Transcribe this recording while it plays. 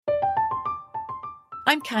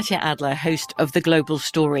I'm Katya Adler, host of The Global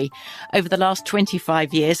Story. Over the last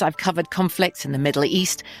 25 years, I've covered conflicts in the Middle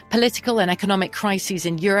East, political and economic crises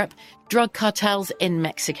in Europe, drug cartels in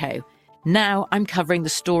Mexico. Now I'm covering the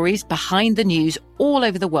stories behind the news all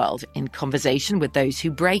over the world in conversation with those who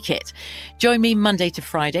break it. Join me Monday to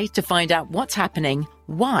Friday to find out what's happening,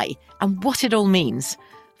 why, and what it all means.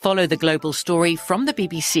 Follow The Global Story from the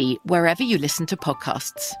BBC wherever you listen to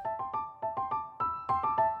podcasts.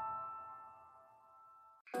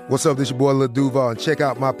 What's up, this your boy Lil Duval, and check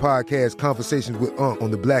out my podcast, Conversations with Unc,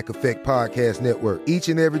 on the Black Effect Podcast Network. Each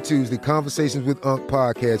and every Tuesday, Conversations with Unc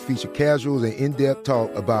podcast feature casual and in-depth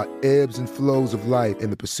talk about ebbs and flows of life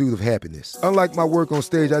and the pursuit of happiness. Unlike my work on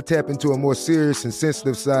stage, I tap into a more serious and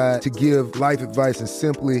sensitive side to give life advice and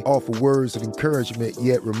simply offer words of encouragement,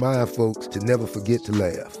 yet remind folks to never forget to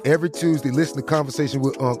laugh. Every Tuesday, listen to Conversations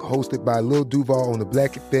with Unc, hosted by Lil Duval on the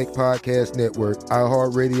Black Effect Podcast Network,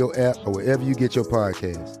 iHeartRadio app, or wherever you get your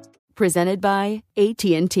podcasts. Presented by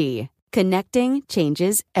AT&T. Connecting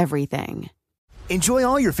changes everything. Enjoy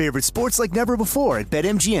all your favorite sports like never before at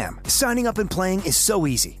BetMGM. Signing up and playing is so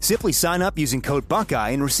easy. Simply sign up using code Buckeye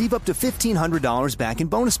and receive up to $1,500 back in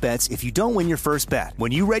bonus bets if you don't win your first bet.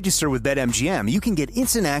 When you register with BetMGM, you can get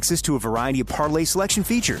instant access to a variety of parlay selection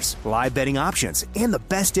features, live betting options, and the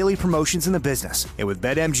best daily promotions in the business. And with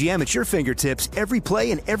BetMGM at your fingertips, every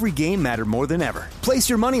play and every game matter more than ever. Place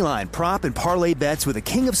your moneyline, prop, and parlay bets with the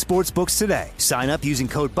king of sportsbooks today. Sign up using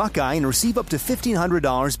code Buckeye and receive up to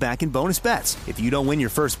 $1,500 back in bonus bets if you don't win your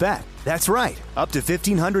first bet. That's right, up to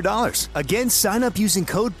 $1,500. Again, sign up using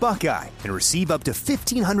code Buckeye and receive up to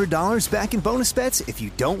 $1,500 back in bonus bets if you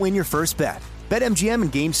don't win your first bet. BetMGM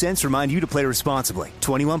and GameSense remind you to play responsibly.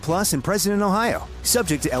 21 plus and present in Ohio.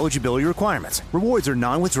 Subject to eligibility requirements. Rewards are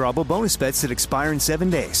non-withdrawable bonus bets that expire in 7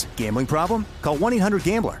 days. Gambling problem? Call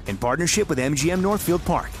 1-800-GAMBLER in partnership with MGM Northfield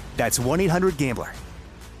Park. That's 1-800-GAMBLER.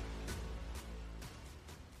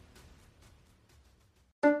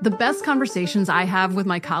 The best conversations I have with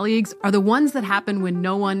my colleagues are the ones that happen when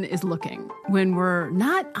no one is looking, when we're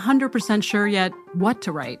not 100% sure yet what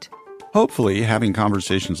to write. Hopefully, having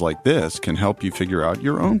conversations like this can help you figure out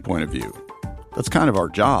your own point of view. That's kind of our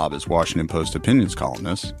job as Washington Post opinions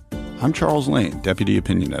columnists. I'm Charles Lane, Deputy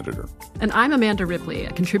Opinion Editor. And I'm Amanda Ripley,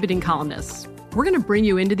 a contributing columnist. We're going to bring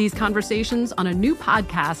you into these conversations on a new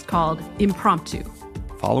podcast called Impromptu.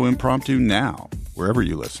 Follow Impromptu now, wherever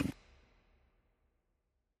you listen.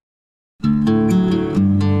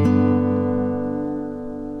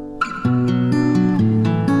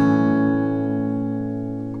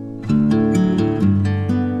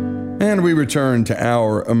 And we return to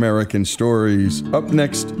our American stories. Up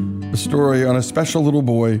next, a story on a special little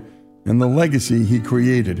boy and the legacy he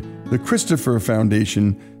created. The Christopher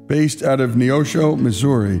Foundation, based out of Neosho,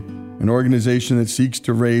 Missouri, an organization that seeks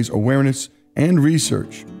to raise awareness and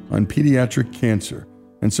research on pediatric cancer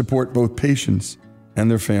and support both patients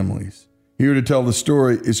and their families. Here to tell the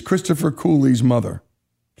story is Christopher Cooley's mother,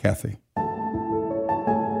 Kathy.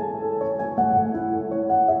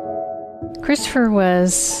 Christopher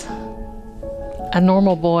was a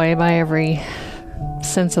normal boy by every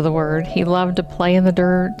sense of the word. He loved to play in the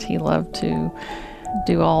dirt. He loved to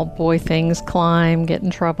do all boy things, climb, get in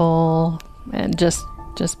trouble, and just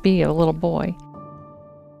be a little boy.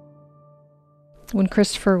 When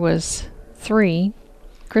Christopher was 3,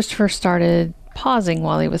 Christopher started pausing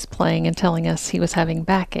while he was playing and telling us he was having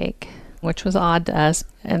backache, which was odd to us.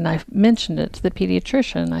 And I mentioned it to the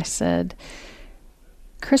pediatrician. I said,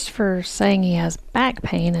 Christopher's saying he has back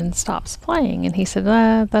pain and stops playing. And he said,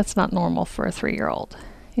 that's not normal for a 3-year-old.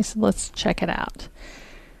 He said, let's check it out.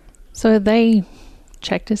 So they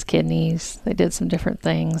checked his kidneys. They did some different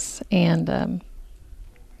things. And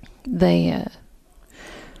they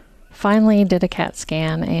finally did a CAT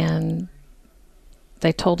scan, and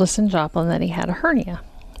they told us in Joplin that he had a hernia.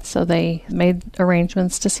 So they made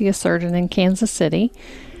arrangements to see a surgeon in Kansas City,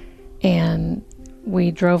 and we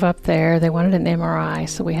drove up there. They wanted an MRI,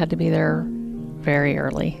 so we had to be there very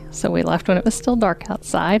early. So we left when it was still dark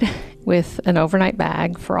outside with an overnight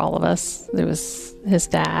bag for all of us. There was his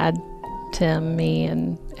dad, Tim, me,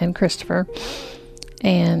 and Christopher.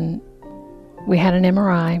 And we had an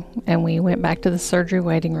MRI, and we went back to the surgery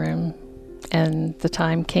waiting room. And the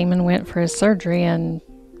time came and went for his surgery, and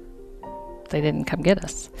they didn't come get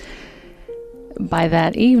us. By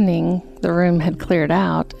that evening, the room had cleared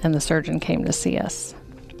out, and the surgeon came to see us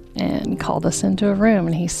and called us into a room,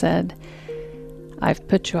 and he said, I've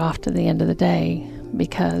put you off to the end of the day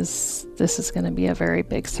because this is going to be a very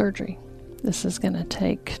big surgery. This is going to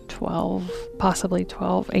take 8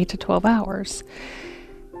 to 12 hours.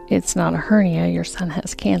 It's not a hernia. Your son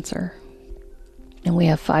has cancer. And we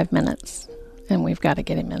have 5 minutes. and we've got to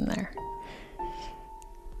get him in there.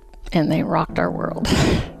 And they rocked our world.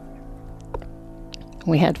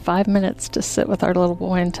 We had 5 minutes to sit with our little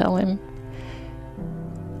boy and tell him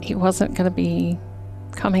he wasn't going to be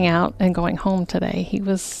coming out and going home today. He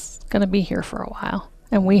was going to be here for a while.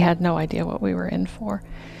 And we had no idea what we were in for.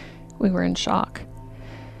 We were in shock.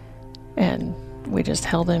 And we just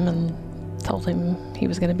held him and told him he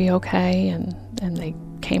was going to be okay. And they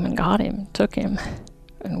came and got him, took him.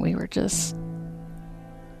 And we were just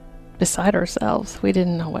beside ourselves. We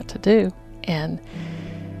didn't know what to do. And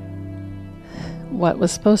what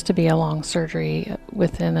was supposed to be a long surgery,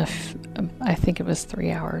 within I think it was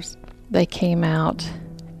 3 hours, they came out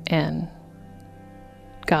and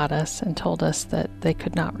got us and told us that they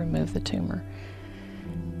could not remove the tumor.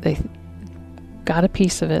 They got a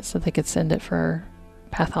piece of it so they could send it for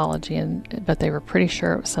pathology, but they were pretty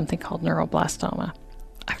sure it was something called neuroblastoma.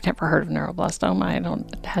 I've never heard of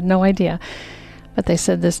neuroblastoma. Had no idea. But they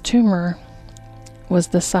said this tumor was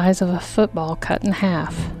the size of a football cut in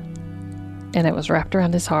half. And it was wrapped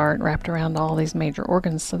around his heart, wrapped around all these major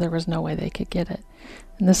organs, so there was no way they could get it.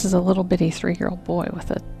 And this is a little bitty 3-year-old boy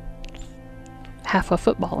with half a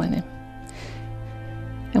football in him.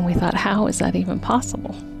 And we thought, how is that even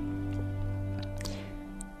possible?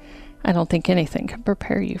 I don't think anything can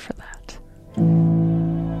prepare you for that.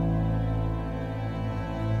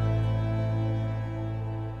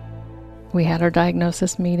 We had our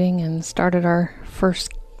diagnosis meeting and started our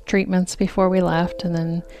first treatments before we left, and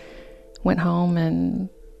then went home and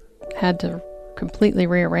had to completely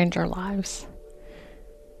rearrange our lives.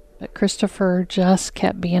 But Christopher just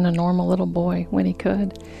kept being a normal little boy when he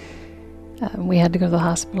could. We had to go to the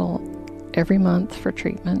hospital every month for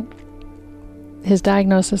treatment. His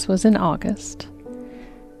diagnosis was in August.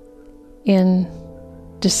 In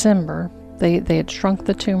December, they had shrunk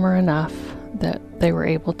the tumor enough that they were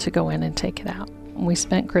able to go in and take it out. We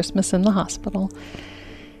spent Christmas in the hospital.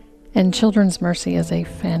 And Children's Mercy is a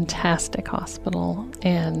fantastic hospital,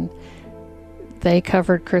 and they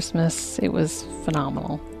covered Christmas. It was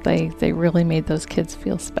phenomenal. They really made those kids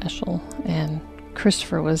feel special. And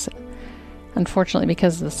Christopher was, unfortunately,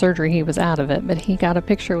 because of the surgery, he was out of it, but he got a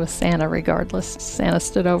picture with Santa regardless. Santa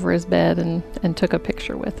stood over his bed and took a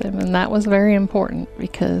picture with him, and that was very important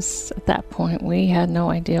because at that point we had no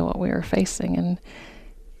idea what we were facing and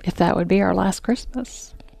if that would be our last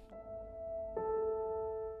Christmas.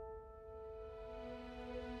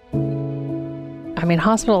 I mean,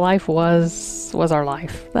 hospital life was our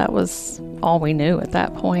life. That was all we knew at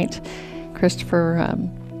that point. Christopher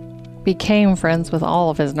became friends with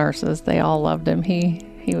all of his nurses. They all loved him. He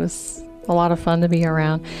was a lot of fun to be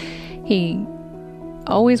around. He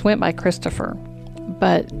always went by Christopher,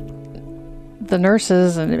 but the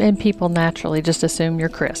nurses and people naturally just assume you're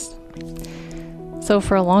Chris. So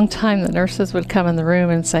for a long time, the nurses would come in the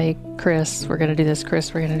room and say, Chris, we're going to do this,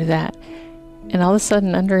 Chris, we're going to do that. And all of a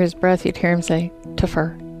sudden, under his breath, you'd hear him say,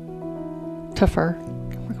 Tuffer, Tuffer.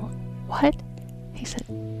 And we're going, what? He said,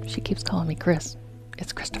 she keeps calling me Chris.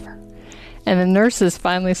 It's Christopher. And the nurses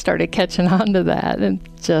finally started catching on to that and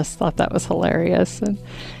just thought that was hilarious. And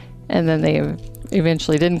then they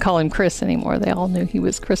eventually didn't call him Chris anymore. They all knew he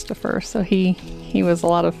was Christopher. So he was a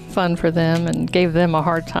lot of fun for them and gave them a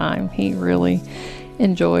hard time. He really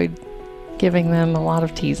enjoyed giving them a lot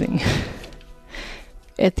of teasing.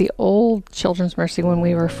 At the old Children's Mercy, when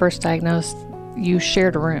we were first diagnosed, you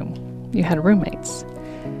shared a room. You had roommates.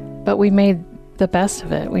 But we made the best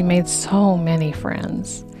of it. We made so many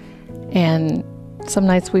friends. And some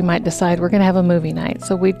nights we might decide we're going to have a movie night.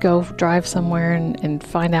 So we'd go drive somewhere and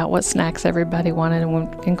find out what snacks everybody wanted,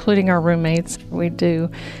 and including our roommates. We'd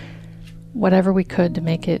do whatever we could to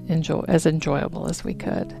make it as enjoyable as we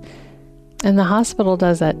could. And the hospital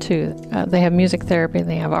does that too. They have music therapy, and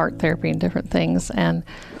they have art therapy and different things. And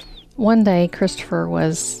one day,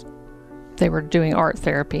 they were doing art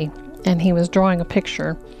therapy, and he was drawing a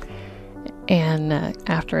picture. And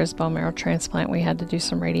after his bone marrow transplant, we had to do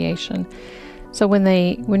some radiation. So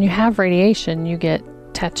when you have radiation, you get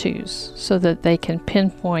tattoos so that they can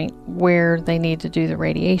pinpoint where they need to do the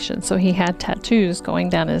radiation. So he had tattoos going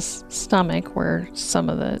down his stomach where some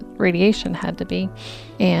of the radiation had to be.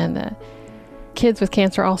 And kids with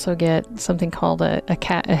cancer also get something called a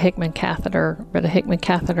Hickman catheter, but a Hickman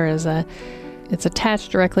catheter it's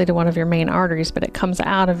attached directly to one of your main arteries, but it comes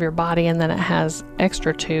out of your body, and then it has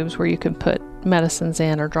extra tubes where you can put medicines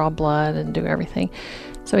in or draw blood and do everything.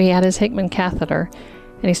 So he had his Hickman catheter,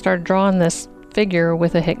 and he started drawing this figure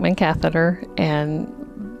with a Hickman catheter and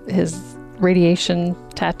his radiation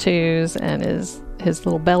tattoos and his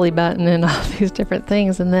little belly button and all these different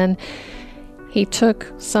things. And then he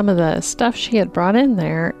took some of the stuff she had brought in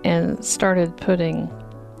there and started putting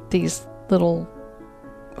these little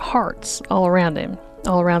hearts all around him,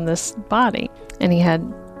 all around this body. And he had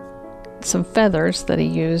some feathers that he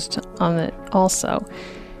used on it also.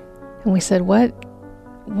 And we said, what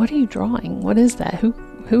are you drawing? What is that?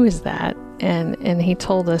 Who is that? And he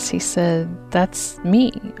told us, he said, that's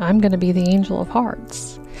me. I'm going to be the Angel of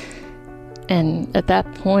Hearts. And at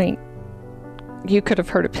that point, you could have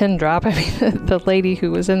heard a pin drop. I mean, the lady who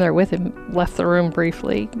was in there with him left the room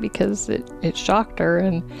briefly because it shocked her.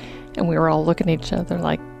 And we were all looking at each other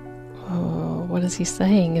like, oh, what is he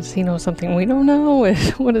saying? Does he know something we don't know?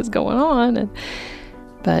 What is going on?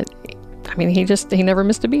 But I mean, he never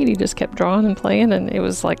missed a beat. He just kept drawing and playing, and it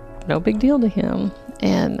was like no big deal to him.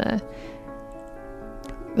 And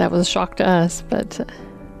that was a shock to us, but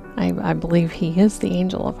I believe he is the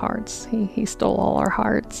Angel of Hearts. He stole all our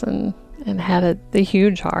hearts and had the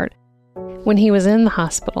huge heart. When he was in the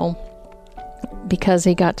hospital, because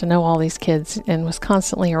he got to know all these kids and was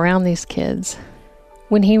constantly around these kids,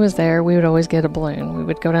 when he was there, we would always get a balloon. We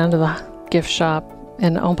would go down to the gift shop,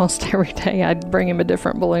 and almost every day I'd bring him a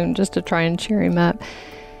different balloon just to try and cheer him up.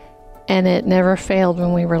 And it never failed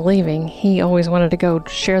when we were leaving. He always wanted to go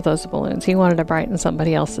share those balloons. He wanted to brighten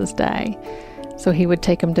somebody else's day. So he would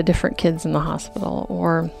take them to different kids in the hospital.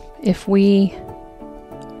 Or if we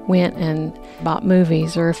went and bought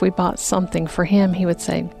movies, or if we bought something for him, he would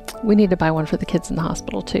say, we need to buy one for the kids in the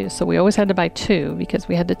hospital too. So we always had to buy two because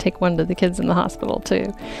we had to take one to the kids in the hospital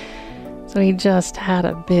too. So he just had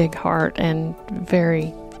a big heart and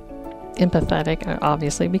very empathetic,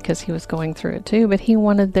 obviously, because he was going through it too, but he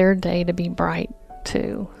wanted their day to be bright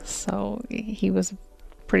too. So he was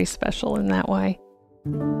pretty special in that way.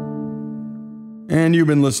 And you've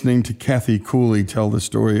been listening to Kathy Cooley tell the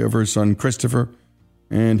story of her son Christopher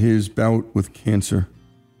and his bout with cancer.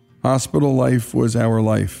 Hospital life was our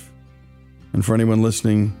life. And for anyone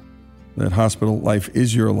listening, that hospital life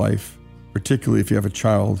is your life, particularly if you have a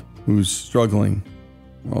child who's struggling.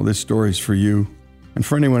 Well, this story's for you. And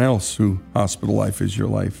for anyone else who hospital life is your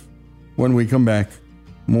life. When we come back,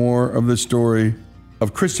 more of the story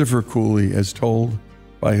of Christopher Cooley as told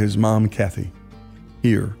by his mom, Kathy,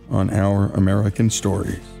 here on Our American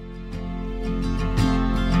Stories.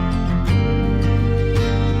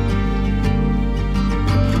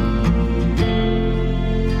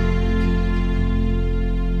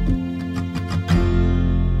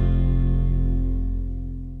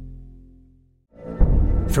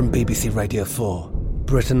 From BBC Radio 4,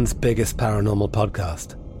 Britain's biggest paranormal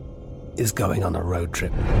podcast is going on a road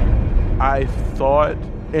trip. I thought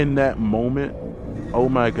in that moment, oh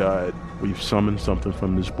my God, we've summoned something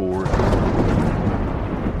from this board.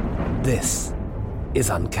 This is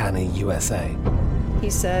Uncanny USA. He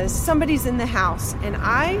says, somebody's in the house, and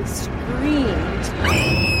I screamed.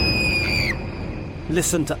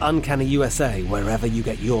 Listen to Uncanny USA wherever you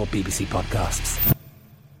get your BBC podcasts,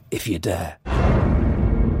 if you dare.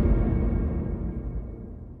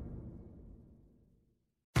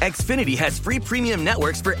 Xfinity has free premium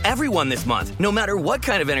networks for everyone this month, no matter what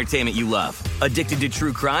kind of entertainment you love. Addicted to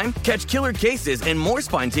true crime? Catch killer cases and more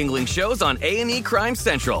spine-tingling shows on A&E Crime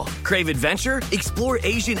Central. Crave adventure? Explore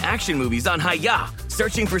Asian action movies on Hi-YAH.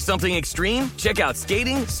 Searching for something extreme? Check out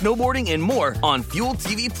skating, snowboarding, and more on Fuel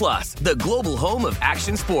TV Plus, the global home of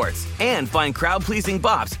action sports. And find crowd-pleasing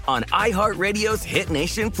bops on iHeartRadio's Hit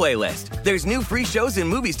Nation playlist. There's new free shows and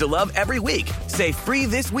movies to love every week. Say free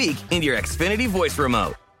this week in your Xfinity voice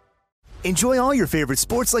remote. Enjoy all your favorite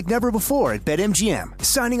sports like never before at BetMGM.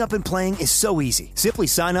 Signing up and playing is so easy. Simply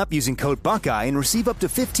sign up using code Buckeye and receive up to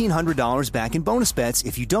 $1,500 back in bonus bets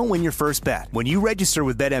if you don't win your first bet. When you register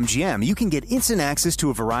with BetMGM, you can get instant access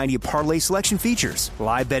to a variety of parlay selection features,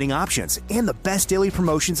 live betting options, and the best daily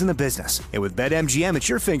promotions in the business. And with BetMGM at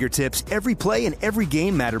your fingertips, every play and every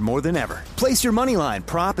game matter more than ever. Place your moneyline,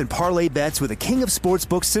 prop, and parlay bets with the king of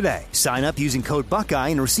sportsbooks today. Sign up using code Buckeye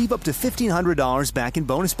and receive up to $1,500 back in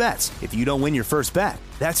bonus bets if you don't win your first bet.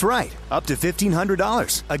 That's right, up to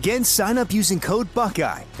 $1,500. Again, sign up using code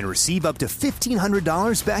Buckeye and receive up to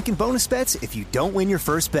 $1,500 back in bonus bets if you don't win your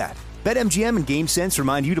first bet. BetMGM and GameSense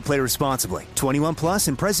remind you to play responsibly. 21 plus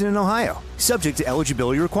and present in Ohio. Subject to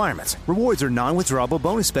eligibility requirements. Rewards are non-withdrawable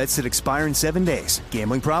bonus bets that expire in 7 days.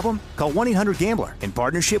 Gambling problem? Call 1-800-GAMBLER in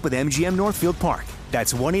partnership with MGM Northfield Park.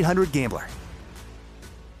 That's 1-800-GAMBLER.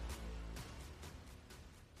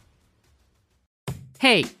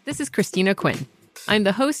 Hey, this is Christina Quinn. I'm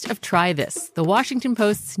the host of Try This, the Washington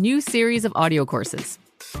Post's new series of audio courses.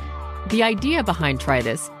 The idea behind Try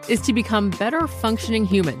This is to become better functioning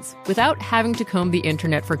humans without having to comb the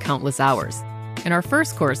internet for countless hours. In our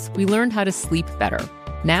first course, we learned how to sleep better.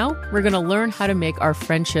 Now, we're going to learn how to make our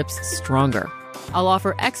friendships stronger. I'll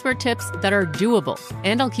offer expert tips that are doable,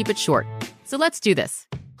 and I'll keep it short. So let's do this.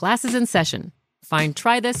 Class is in session. Find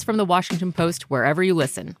Try This from the Washington Post wherever you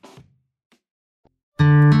listen.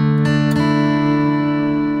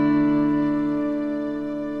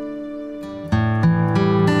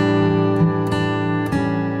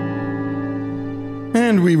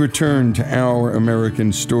 And we return to Our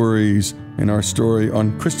American Stories and our story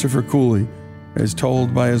on Christopher Cooley, as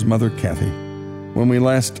told by his mother, Kathy. When we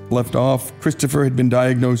last left off, Christopher had been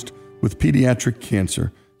diagnosed with pediatric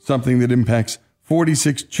cancer, something that impacts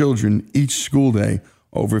 46 children each school day,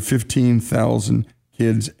 over 15,000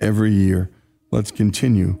 kids every year. Let's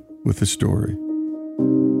continue with the story.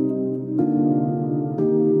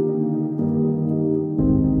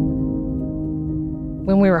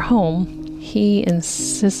 When we were home, he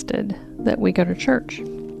insisted that we go to church.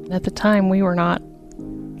 At the time, we were not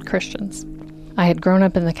Christians. I had grown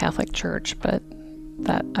up in the Catholic Church, but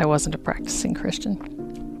that I wasn't a practicing Christian.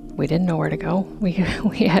 We didn't know where to go.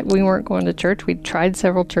 We weren't going to church. We tried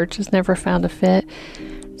several churches, never found a fit.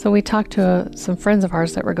 So we talked to some friends of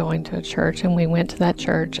ours that were going to a church, and we went to that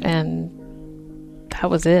church, and that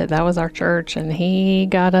was it. That was our church, and he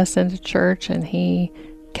got us into church, and he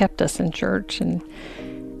kept us in church,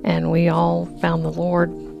 and we all found the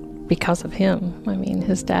Lord because of him. I mean,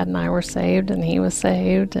 his dad and I were saved, and he was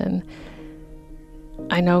saved, and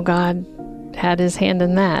I know God had his hand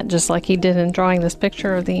in that, just like he did in drawing this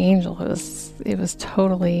picture of the angel. It was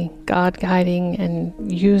totally God guiding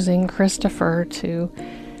and using Christopher to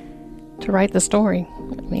write the story.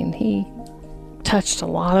 I mean, he touched a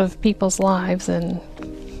lot of people's lives, and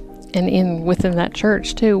within that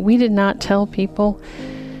church too. We did not tell people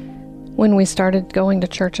when we started going to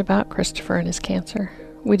church about Christopher and his cancer.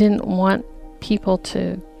 We didn't want people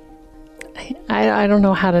to, I don't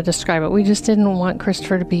know how to describe it. We just didn't want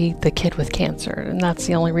Christopher to be the kid with cancer, and that's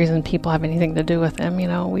the only reason people have anything to do with him. You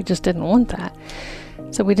know, we just didn't want that.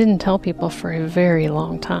 So we didn't tell people for a very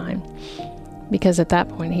long time, because at that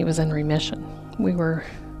point he was in remission. We were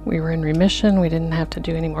in remission. We didn't have to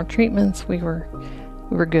do any more treatments. We were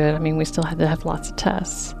good. I mean, we still had to have lots of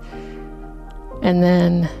tests. And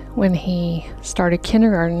then when he started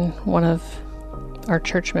kindergarten, one of our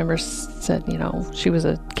church members said, you know, she was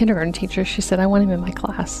a kindergarten teacher. She said, I want him in my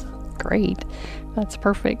class. Great. That's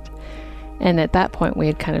perfect. And at that point, we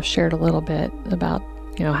had kind of shared a little bit about,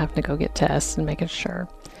 you know, having to go get tests and making sure.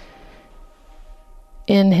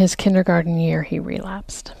 In his kindergarten year, he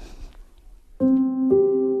relapsed.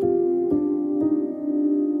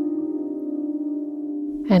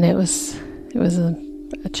 And it was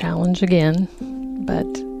a challenge again, but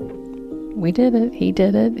we did it. He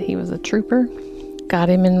did it. He was a trooper. Got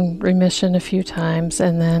him in remission a few times,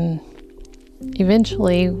 and then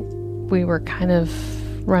eventually we were kind of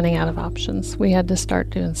running out of options. We had to start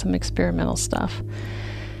doing some experimental stuff.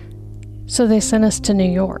 So they sent us to New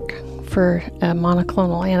York for a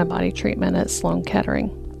monoclonal antibody treatment at Sloan Kettering.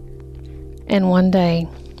 And one day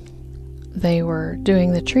they were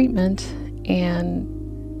doing the treatment, and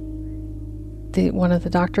one of the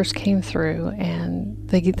doctors came through, and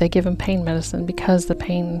they give him pain medicine because the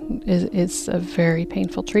pain is a very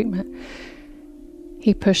painful treatment.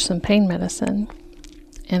 He pushed some pain medicine,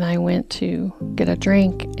 and I went to get a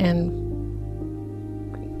drink,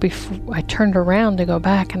 and before I turned around to go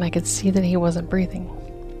back, and I could see that he wasn't breathing.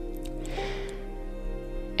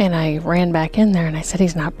 And I ran back in there, and I said,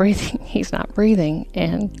 he's not breathing. He's not breathing.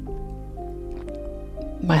 And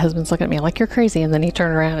my husband's looking at me like, you're crazy. And then he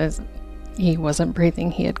turned around and he wasn't breathing.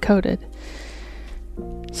 He had coded.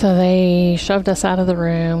 So they shoved us out of the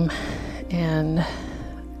room and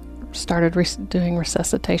started doing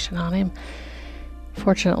resuscitation on him.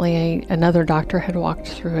 Fortunately, another doctor had walked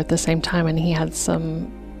through at the same time, and he had some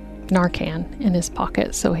Narcan in his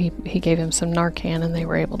pocket, so he gave him some Narcan, and they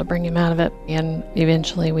were able to bring him out of it. And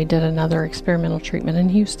eventually we did another experimental treatment in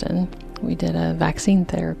Houston. We did a vaccine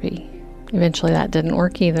therapy. Eventually that didn't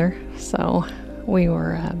work either, so we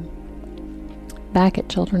were back at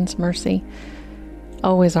Children's Mercy.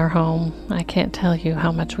 Always our home. I can't tell you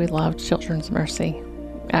how much we loved Children's Mercy.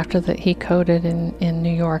 After that he coded in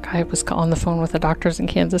New York, I was on the phone with the doctors in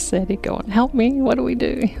Kansas City going, help me, what do we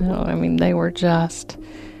do? You know, I mean, they were just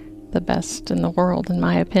the best in the world, in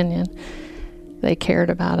my opinion. They cared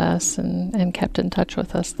about us and kept in touch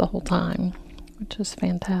with us the whole time, which was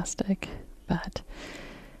fantastic. But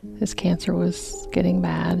his cancer was getting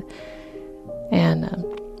bad,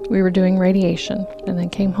 and we were doing radiation, and then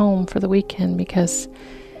came home for the weekend because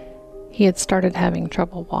he had started having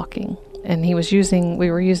trouble walking. And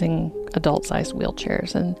we were using adult-sized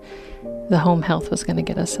wheelchairs, and the home health was going to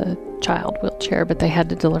get us a child wheelchair, but they had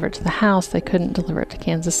to deliver it to the house. They couldn't deliver it to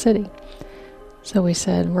Kansas City. So we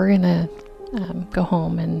said, we're going to go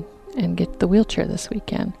home and get the wheelchair this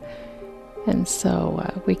weekend. And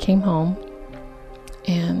so we came home,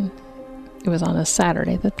 and it was on a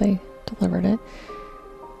Saturday that they delivered it.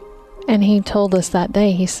 And he told us that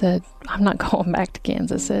day, he said, I'm not going back to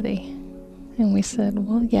Kansas City. And we said,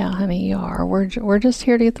 well, yeah, honey, you are. We're just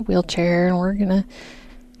here to get the wheelchair, and we're going to,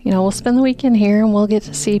 we'll spend the weekend here, and we'll get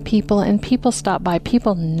to see people. And people stop by.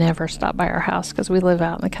 People never stop by our house because we live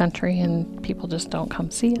out in the country, and people just don't come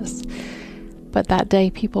see us. But that day,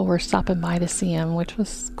 people were stopping by to see him, which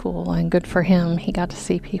was cool and good for him. He got to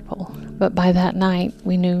see people. But by that night,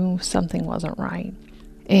 we knew something wasn't right.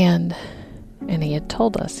 And he had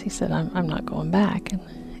told us, he said, I'm not going back.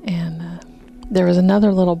 And there was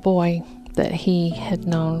another little boy that he had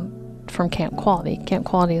known from Camp Quality. Camp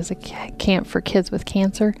Quality is a camp for kids with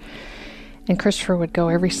cancer. And Christopher would go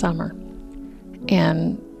every summer.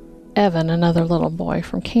 And Evan, another little boy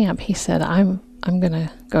from camp, he said, I'm going to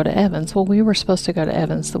go to Evans. Well, we were supposed to go to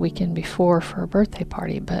Evans the weekend before for a birthday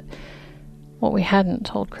party, but what we hadn't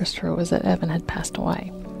told Christopher was that Evan had passed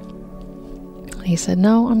away. He said,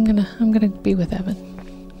 no, I'm gonna be with Evan.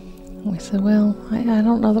 And we said, well, I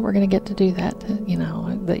don't know that we're going to get to do that,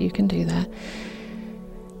 that you can do that.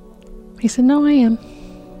 He said, no, I am.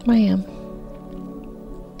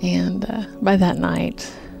 And by that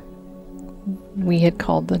night, we had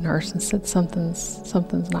called the nurse and said,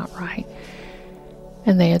 something's not right.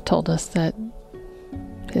 And they had told us that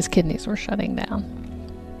his kidneys were shutting down.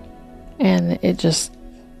 And it just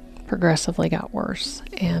progressively got worse.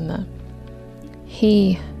 And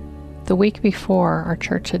the week before, our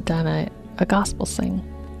church had done a gospel sing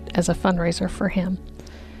as a fundraiser for him.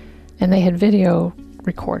 And they had video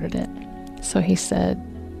recorded it. So he said,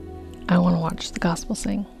 I want to watch the gospel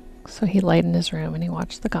sing. So he laid in his room and he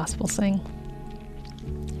watched the gospel sing.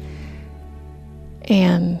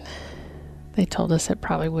 And they told us it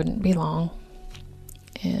probably wouldn't be long.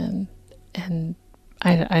 And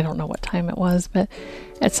I don't know what time it was, but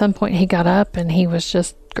at some point he got up and he was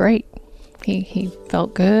just great. He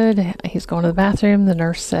felt good. He's going to the bathroom. The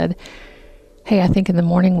nurse said, hey, I think in the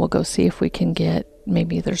morning we'll go see if we can get,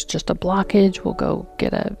 maybe there's just a blockage. We'll go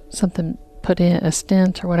get something put in, a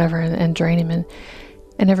stent or whatever, and drain him.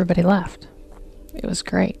 And everybody left. It was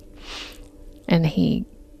great. And he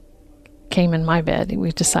came in my bed.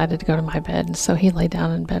 We decided to go to my bed. And so he lay down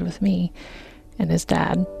in bed with me and his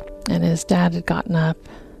dad. And his dad had gotten up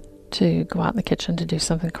to go out in the kitchen to do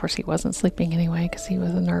something. Of course, he wasn't sleeping anyway because he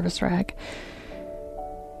was a nervous wreck.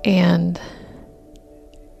 And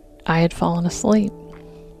I had fallen asleep.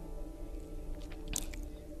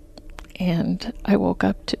 And I woke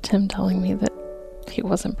up to Tim telling me that he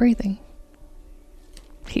wasn't breathing.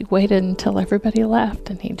 He waited until everybody left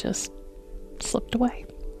and he just slipped away.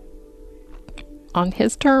 On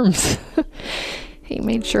his terms. He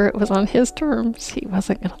made sure it was on his terms. He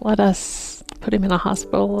wasn't going to let us put him in a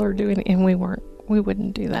hospital or do anything, and we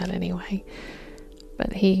wouldn't do that anyway.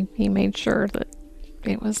 But he made sure that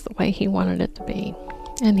it was the way he wanted it to be.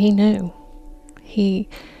 And he knew.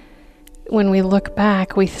 When we look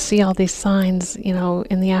back, we see all these signs,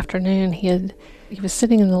 in the afternoon. He was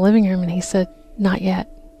sitting in the living room and he said, not yet.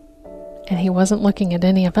 And he wasn't looking at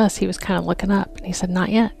any of us. He was kind of looking up and he said, not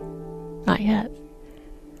yet, not yet.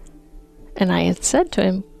 And I had said to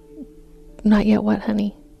him, not yet what,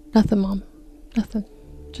 honey? Nothing, Mom. Nothing.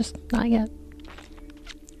 Just not yet.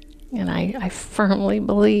 And I firmly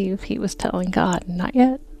believe he was telling God, not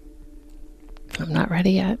yet. I'm not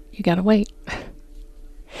ready yet. You gotta wait.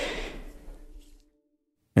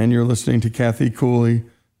 And you're listening to Kathy Cooley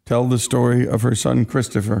tell the story of her son,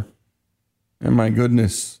 Christopher. And my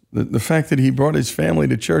goodness, the fact that he brought his family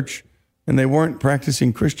to church and they weren't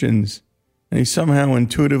practicing Christians, and he somehow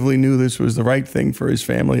intuitively knew this was the right thing for his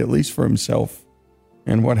family, at least for himself.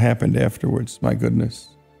 And what happened afterwards, my goodness.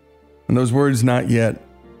 And those words, not yet,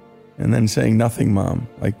 and then saying nothing, Mom,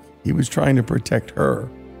 like he was trying to protect her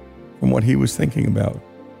from what he was thinking about.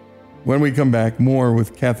 When we come back, more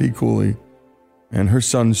with Kathy Cooley and her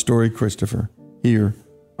son's story, Christopher, here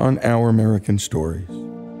on Our American Stories.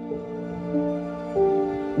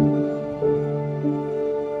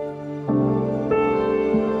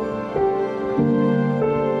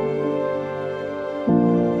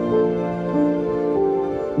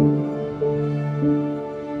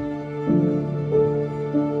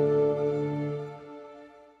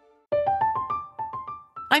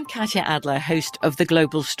 I'm Katya Adler, host of The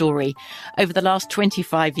Global Story. Over the last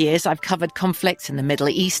 25 years, I've covered conflicts in the Middle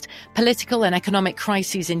East, political and economic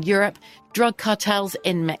crises in Europe, drug cartels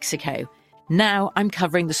in Mexico. Now I'm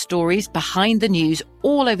covering the stories behind the news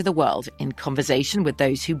all over the world in conversation with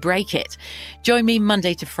those who break it. Join me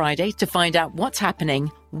Monday to Friday to find out what's happening,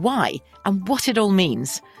 why, and what it all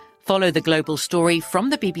means. Follow The Global Story from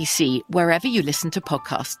the BBC wherever you listen to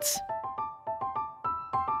podcasts.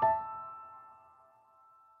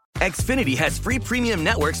 Xfinity has free premium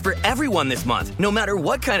networks for everyone this month, no matter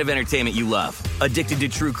what kind of entertainment you love. Addicted to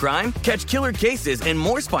true crime? Catch killer cases and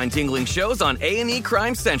more spine-tingling shows on A&E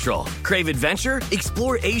Crime Central. Crave adventure?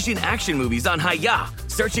 Explore Asian action movies on Hi-YAH.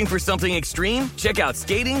 Searching for something extreme? Check out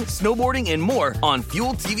skating, snowboarding, and more on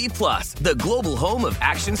Fuel TV Plus, the global home of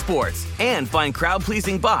action sports. And find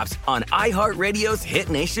crowd-pleasing bops on iHeartRadio's Hit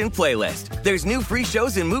Nation playlist. There's new free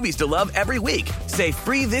shows and movies to love every week. Say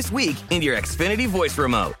free this week in your Xfinity voice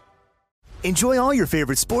remote. Enjoy all your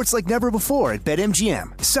favorite sports like never before at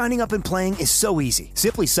BetMGM. Signing up and playing is so easy.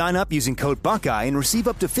 Simply sign up using code Buckeye and receive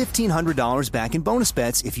up to $1,500 back in bonus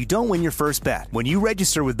bets if you don't win your first bet. When you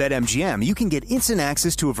register with BetMGM, you can get instant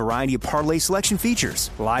access to a variety of parlay selection features,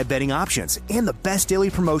 live betting options, and the best daily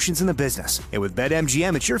promotions in the business. And with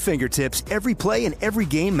BetMGM at your fingertips, every play and every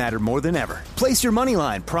game matter more than ever. Place your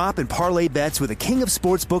moneyline, prop, and parlay bets with the king of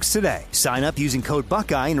sportsbooks today. Sign up using code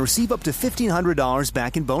Buckeye and receive up to $1,500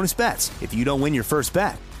 back in bonus bets if you don't win your first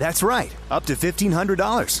bet. That's right, up to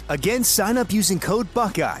 $1,500. Again, sign up using code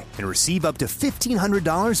Buckeye and receive up to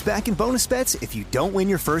 $1,500 back in bonus bets if you don't win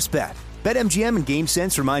your first bet. BetMGM and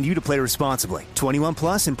GameSense remind you to play responsibly. 21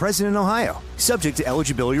 plus and present in Ohio. Subject to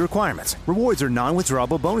eligibility requirements. Rewards are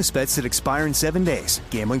non-withdrawable bonus bets that expire in 7 days.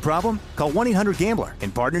 Gambling problem? Call 1-800-GAMBLER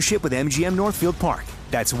in partnership with MGM Northfield Park.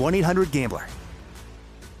 That's 1-800-GAMBLER.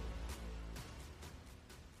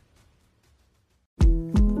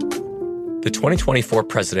 The 2024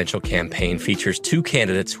 presidential campaign features two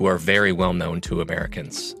candidates who are very well known to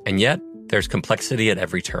Americans. And yet, there's complexity at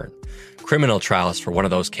every turn. Criminal trials for one of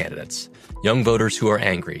those candidates. Young voters who are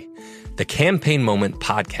angry. The Campaign Moment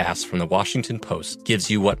podcast from the Washington Post gives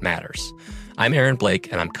you what matters. I'm Aaron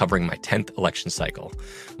Blake, and I'm covering my 10th election cycle.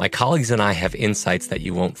 My colleagues and I have insights that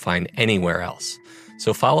you won't find anywhere else.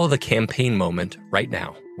 So follow The Campaign Moment right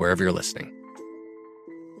now, wherever you're listening.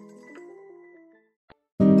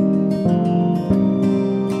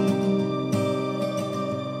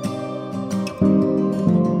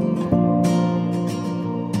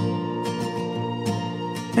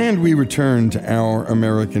 And we return to our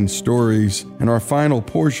American stories and our final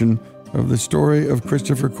portion of the story of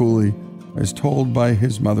Christopher Cooley as told by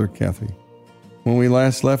his mother, Kathy. When we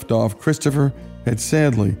last left off, Christopher had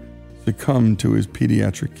sadly succumbed to his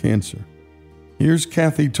pediatric cancer. Here's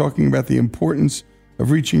Kathy talking about the importance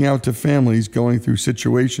of reaching out to families going through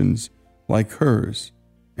situations like hers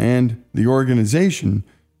and the organization,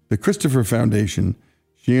 the Christopher Foundation,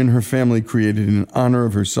 she and her family created in honor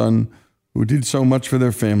of her son who did so much for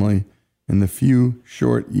their family in the few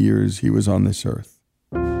short years he was on this earth.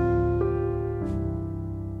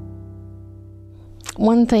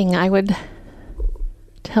 One thing I would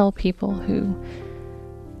tell people who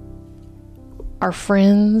are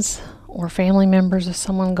friends or family members of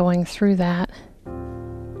someone going through that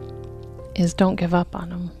is don't give up on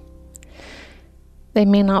them. They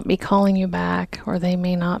may not be calling you back or they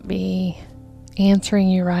may not be answering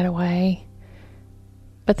you right away,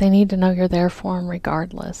 but they need to know you're there for them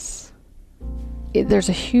regardless. There's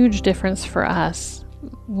a huge difference for us.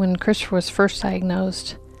 When Christopher was first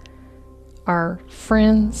diagnosed, our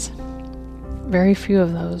friends, very few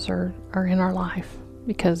of those are in our life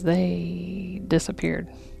because they disappeared.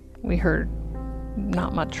 We heard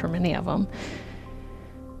not much from any of them.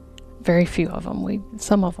 Very few of them.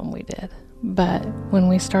 Some of them we did. But when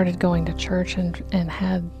we started going to church and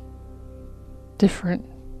had different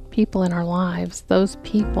people in our lives, those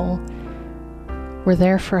people were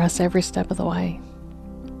there for us every step of the way.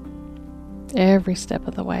 Every step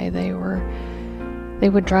of the way. They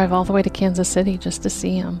would drive all the way to Kansas City just to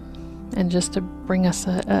see him and just to bring us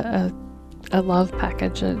a love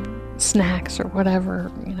package of snacks or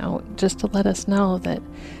whatever, just to let us know that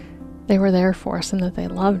they were there for us and that they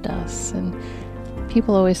loved us. And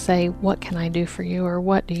people always say, what can I do for you? Or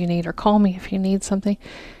what do you need? Or call me if you need something.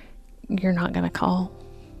 You're not going to call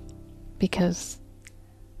because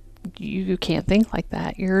you can't think like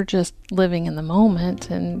that. You're just living in the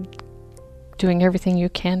moment and doing everything you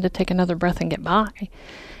can to take another breath and get by.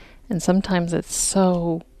 And sometimes it's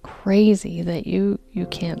so crazy that you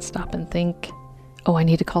can't stop and think, oh, I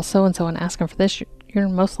need to call so-and-so and ask them for this. You're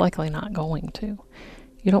most likely not going to.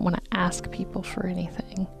 You don't want to ask people for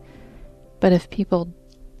anything. But if people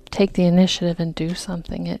take the initiative and do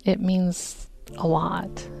something, it means a lot.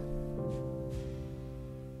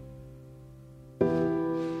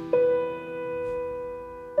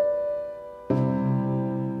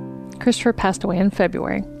 Christopher passed away in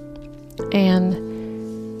February, and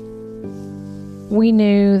we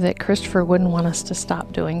knew that Christopher wouldn't want us to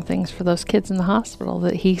stop doing things for those kids in the hospital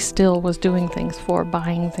that he still was doing things for,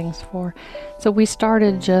 buying things for. So we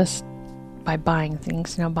started just by buying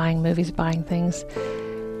things, buying movies, buying things.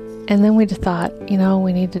 And then we just thought,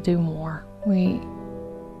 we need to do more.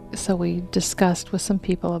 So we discussed with some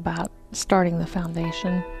people about starting the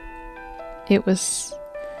foundation. It was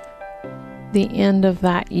the end of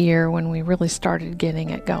that year when we really started getting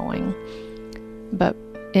it going. But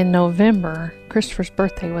in November, Christopher's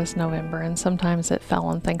birthday was November, and sometimes it fell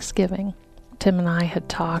on Thanksgiving. Tim and I had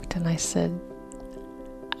talked, and I said,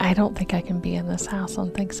 I don't think I can be in this house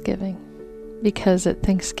on Thanksgiving. Because at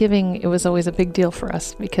Thanksgiving, it was always a big deal for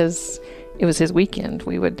us because it was his weekend.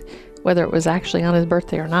 We would, whether it was actually on his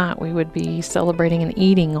birthday or not, we would be celebrating and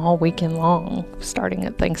eating all weekend long, starting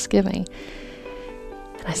at Thanksgiving.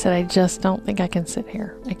 And I said, I just don't think I can sit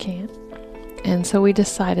here. I can't. And so we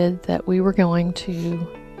decided that we were going to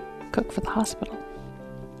cook for the hospital.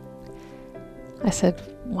 I said,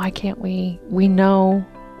 why can't we? We know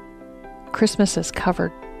Christmas is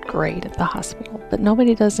covered great at the hospital, but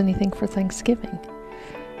nobody does anything for Thanksgiving.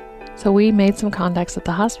 So we made some contacts at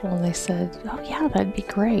the hospital, and they said, oh yeah, that'd be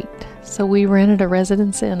great. So we rented a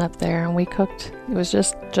residence inn up there, and we cooked. It was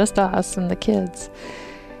just us and the kids.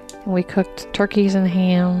 And we cooked turkeys and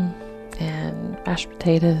ham and mashed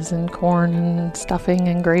potatoes and corn and stuffing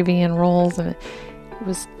and gravy and rolls, and it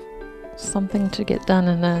was something to get done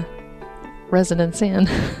in a residence inn.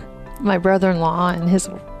 My brother-in-law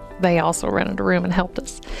and they also rented a room and helped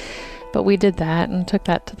us. But we did that and took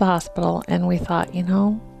that to the hospital, and we thought,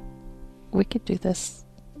 we could do this.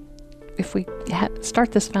 If we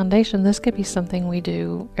start this foundation, this could be something we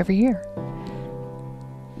do every year.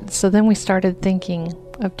 So then we started thinking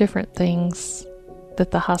of different things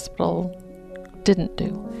that the hospital didn't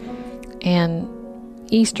do. And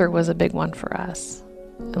Easter was a big one for us.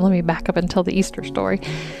 And let me back up and tell the Easter story.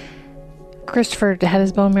 Christopher had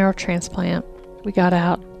his bone marrow transplant. We got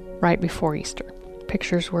out right before Easter.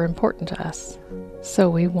 Pictures were important to us. So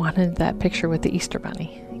we wanted that picture with the Easter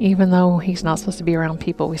bunny. Even though he's not supposed to be around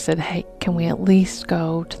people, we said, hey, can we at least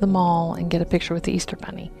go to the mall and get a picture with the Easter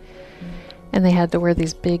bunny? And they had to wear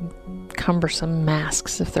these big, cumbersome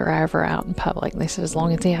masks if they're ever out in public. And they said, as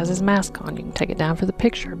long as he has his mask on, you can take it down for the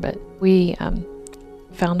picture. But we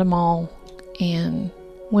found a mall, and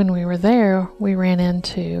when we were there, we ran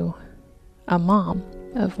into a mom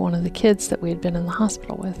of one of the kids that we had been in the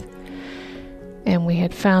hospital with. And we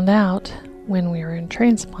had found out when we were in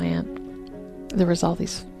transplant, there was all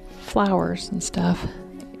these flowers and stuff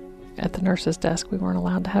at the nurse's desk. We weren't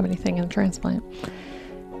allowed to have anything in transplant.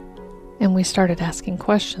 And we started asking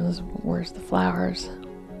questions. Where's the flowers?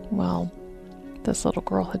 Well, this little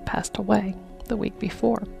girl had passed away the week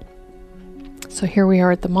before. So here we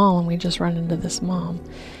are at the mall, and we just run into this mom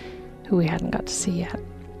who we hadn't got to see yet.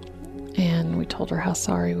 And we told her how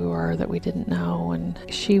sorry we were that we didn't know. And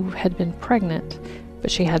she had been pregnant,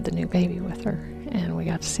 but she had the new baby with her. And we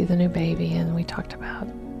got to see the new baby, and we talked about,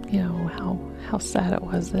 how sad it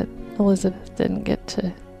was that Elizabeth didn't get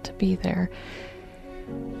to be there.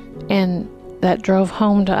 And that drove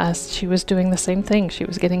home to us. She was doing the same thing. She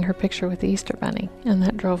was getting her picture with the Easter bunny. And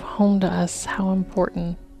that drove home to us how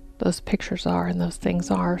important those pictures are and those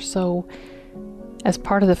things are. So as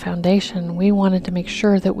part of the foundation, we wanted to make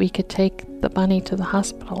sure that we could take the bunny to the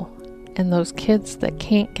hospital, and those kids that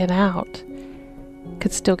can't get out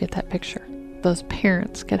could still get that picture. Those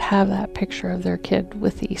parents could have that picture of their kid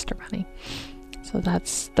with the Easter bunny. So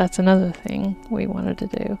that's another thing we wanted to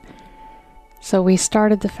do. So we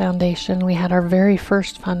started the foundation. We had our very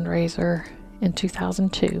first fundraiser in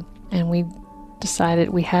 2002, and we decided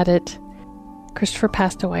we had it. Christopher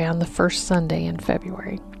passed away on the first Sunday in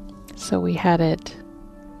February. So we had it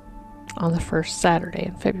on the first Saturday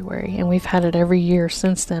in February, and we've had it every year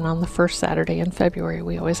since then on the first Saturday in February.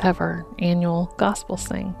 We always have our annual gospel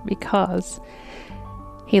sing because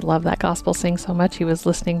he loved that gospel sing so much. He was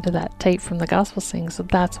listening to that tape from the gospel sing, so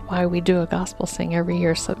that's why we do a gospel sing every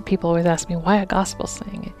year. So people always ask me, why a gospel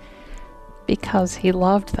sing? Because he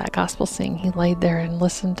loved that gospel sing. He laid there and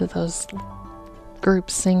listened to those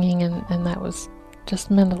groups singing, and that was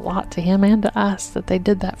just meant a lot to him and to us that they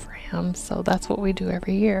did that for him. So that's what we do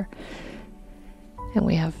every year. And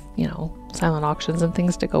we have, silent auctions and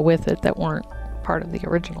things to go with it that weren't part of the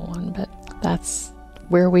original one, but that's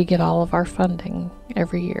where we get all of our funding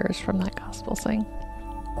every year, is from that gospel sing.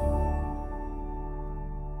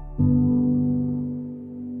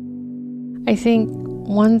 I think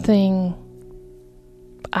one thing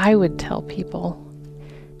I would tell people,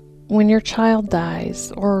 when your child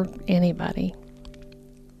dies, or anybody,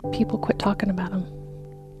 people quit talking about him.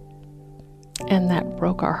 And that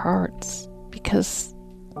broke our hearts, because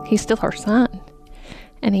he's still our son,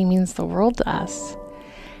 and he means the world to us.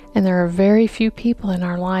 And there are very few people in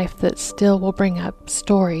our life that still will bring up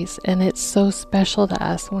stories, and it's so special to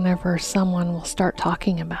us whenever someone will start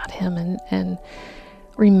talking about him and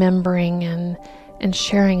remembering and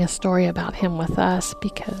sharing a story about him with us,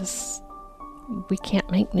 because we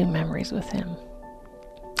can't make new memories with him.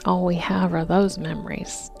 All we have are those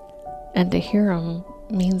memories, and to hear them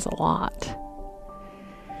means a lot.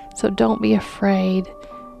 So don't be afraid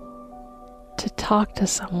to talk to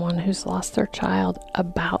someone who's lost their child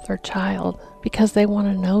about their child, because they want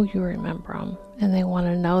to know you remember them, and they want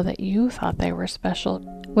to know that you thought they were special.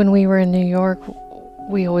 When we were in New York,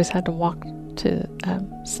 we always had to walk to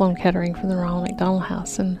Sloan Kettering from the Ronald McDonald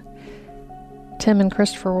House, and Tim and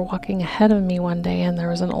Christopher were walking ahead of me one day, and there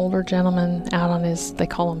was an older gentleman out on his, they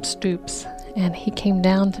call them stoops, and he came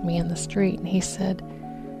down to me in the street, and he said,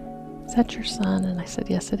 "Is that your son?" And I said,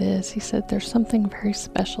 "Yes, it is." He said, "There's something very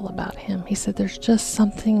special about him." He said, "There's just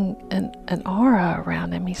something, an aura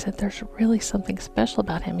around him." He said, "There's really something special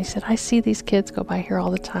about him." He said, "I see these kids go by here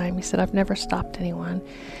all the time." He said, "I've never stopped anyone."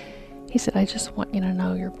 He said, "I just want you to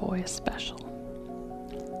know your boy is special."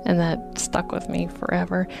 And that stuck with me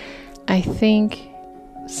forever. I think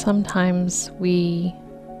sometimes we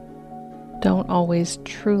don't always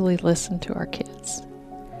truly listen to our kids.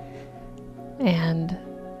 And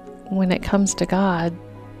when it comes to God,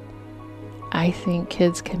 I think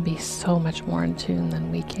kids can be so much more in tune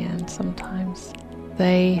than we can sometimes.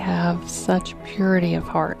 They have such purity of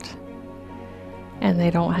heart, and they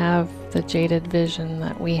don't have the jaded vision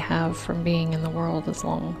that we have from being in the world as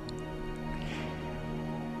long.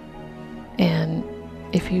 And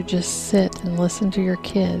if you just sit and listen to your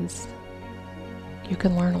kids, you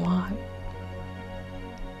can learn a lot.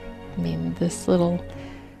 I mean, this little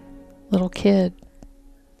kid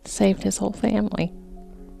saved his whole family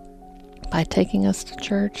by taking us to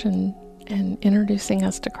church and introducing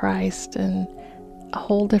us to Christ and a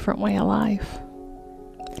whole different way of life.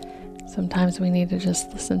 Sometimes we need to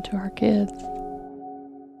just listen to our kids.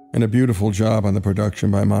 And a beautiful job on the production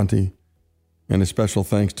by Monty. And a special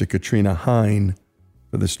thanks to Katrina Hine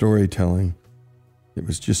for the storytelling. It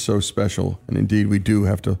was just so special. And indeed, we do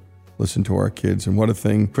have to listen to our kids. And what a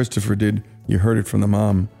thing Christopher did. You heard it from the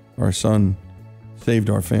mom. Our son saved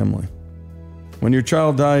our family. When your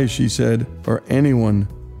child dies, she said, or anyone,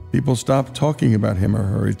 people stop talking about him or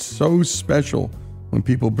her. It's so special when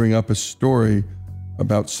people bring up a story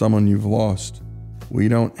about someone you've lost. We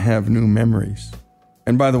don't have new memories.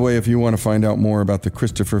 And by the way, if you want to find out more about the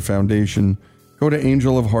Christopher Foundation, go to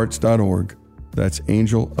angelofhearts.org. That's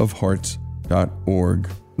angelofhearts.org.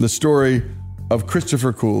 The story of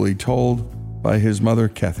Christopher Cooley told by his mother,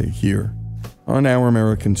 Kathy, here on Our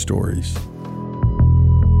American Stories.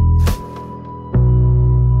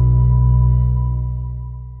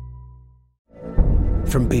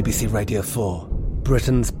 From BBC Radio 4,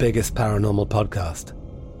 Britain's biggest paranormal podcast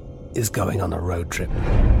is going on a road trip.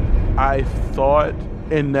 I thought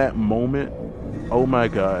in that moment, oh my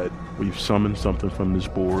God, we've summoned something from this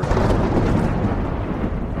board.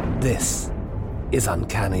 This is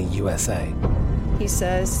Uncanny USA. He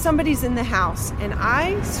says, somebody's in the house, and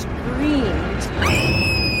I screamed.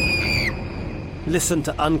 Listen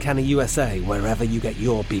to Uncanny USA wherever you get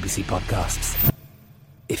your BBC podcasts,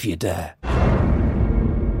 if you dare.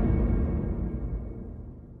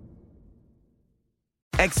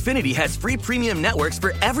 Xfinity has free premium networks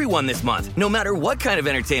for everyone this month, no matter what kind of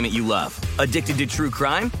entertainment you love. Addicted to true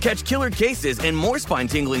crime? Catch killer cases and more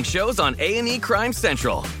spine-tingling shows on A&E Crime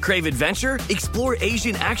Central. Crave adventure? Explore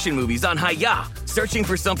Asian action movies on Hi-YAH. Searching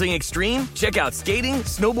for something extreme? Check out skating,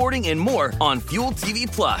 snowboarding, and more on Fuel TV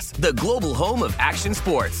Plus, the global home of action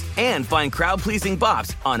sports. And find crowd-pleasing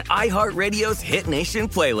bops on iHeartRadio's Hit Nation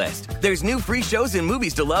playlist. There's new free shows and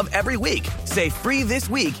movies to love every week. Say free this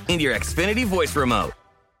week in your Xfinity voice remote.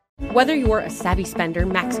 Whether you're a savvy spender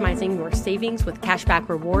maximizing your savings with cashback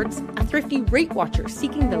rewards, a thrifty rate watcher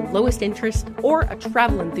seeking the lowest interest, or a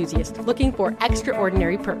travel enthusiast looking for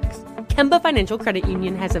extraordinary perks, Kemba Financial Credit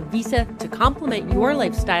Union has a visa to complement your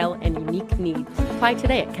lifestyle and unique needs. Apply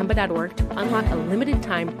today at Kemba.org to unlock a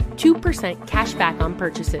limited-time 2% cash back on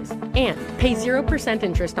purchases and pay 0%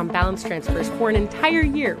 interest on balance transfers for an entire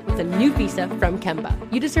year with a new visa from Kemba.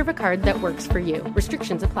 You deserve a card that works for you.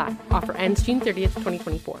 Restrictions apply. Offer ends June 30th,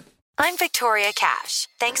 2024. I'm Victoria Cash.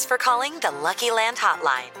 Thanks for calling the Lucky Land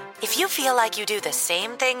Hotline. If you feel like you do the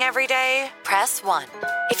same thing every day, press 1.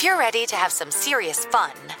 If you're ready to have some serious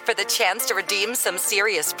fun for the chance to redeem some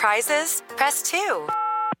serious prizes, press 2.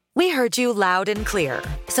 We heard you loud and clear.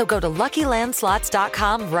 So go to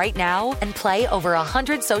LuckyLandSlots.com right now and play over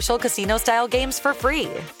 100 social casino-style games for free.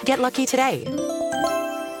 Get lucky today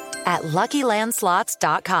at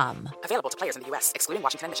LuckyLandSlots.com. Available to players in the U.S., excluding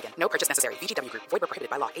Washington and Michigan. No purchase necessary. VGW Group. Void where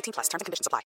prohibited by law. 18+. Terms and conditions apply.